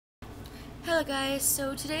Hello guys,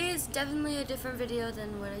 so today is definitely a different video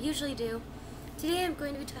than what I usually do. Today I'm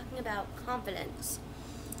going to be talking about confidence.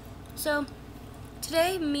 So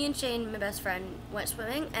today me and Shane, my best friend, went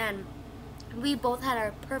swimming and we both had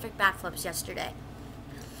our perfect backflips yesterday.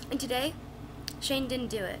 And today, Shane didn't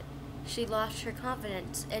do it. She lost her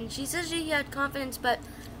confidence. And she says she had confidence, but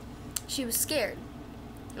she was scared.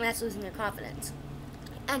 And that's losing her confidence.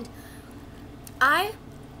 And I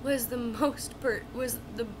was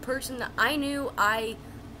the person that I knew I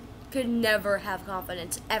could never have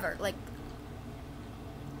confidence ever. Like,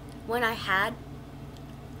 when I had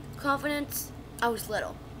confidence, I was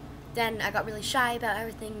little. Then I got really shy about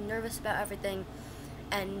everything, nervous about everything,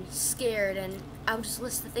 and scared, and I would just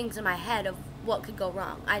list the things in my head of what could go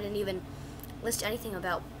wrong. I didn't even list anything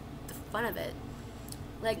about the fun of it.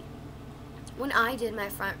 Like, when I did my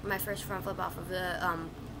first front flip off of the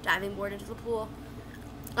diving board into the pool,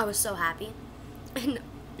 I was so happy, and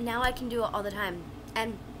now I can do it all the time.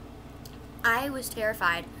 And I was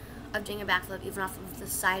terrified of doing a backflip even off of the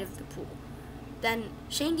side of the pool. Then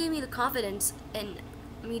Shane gave me the confidence in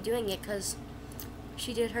me doing it because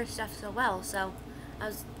she did her stuff so well. So I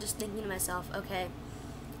was just thinking to myself, okay,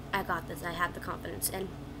 I got this. I have the confidence, and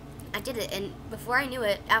I did it. And before I knew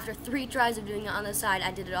it, after 3 tries of doing it on the side,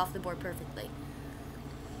 I did it off the board perfectly.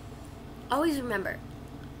 Always remember,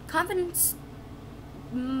 confidence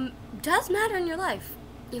does matter in your life.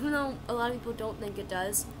 Even though a lot of people don't think it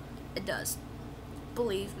does, it does.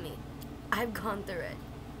 Believe me, I've gone through it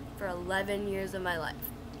for 11 years of my life.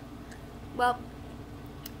 Well,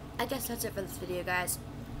 I guess that's it for this video, guys.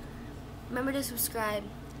 Remember to subscribe,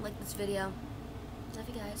 like this video. Love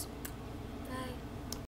you guys.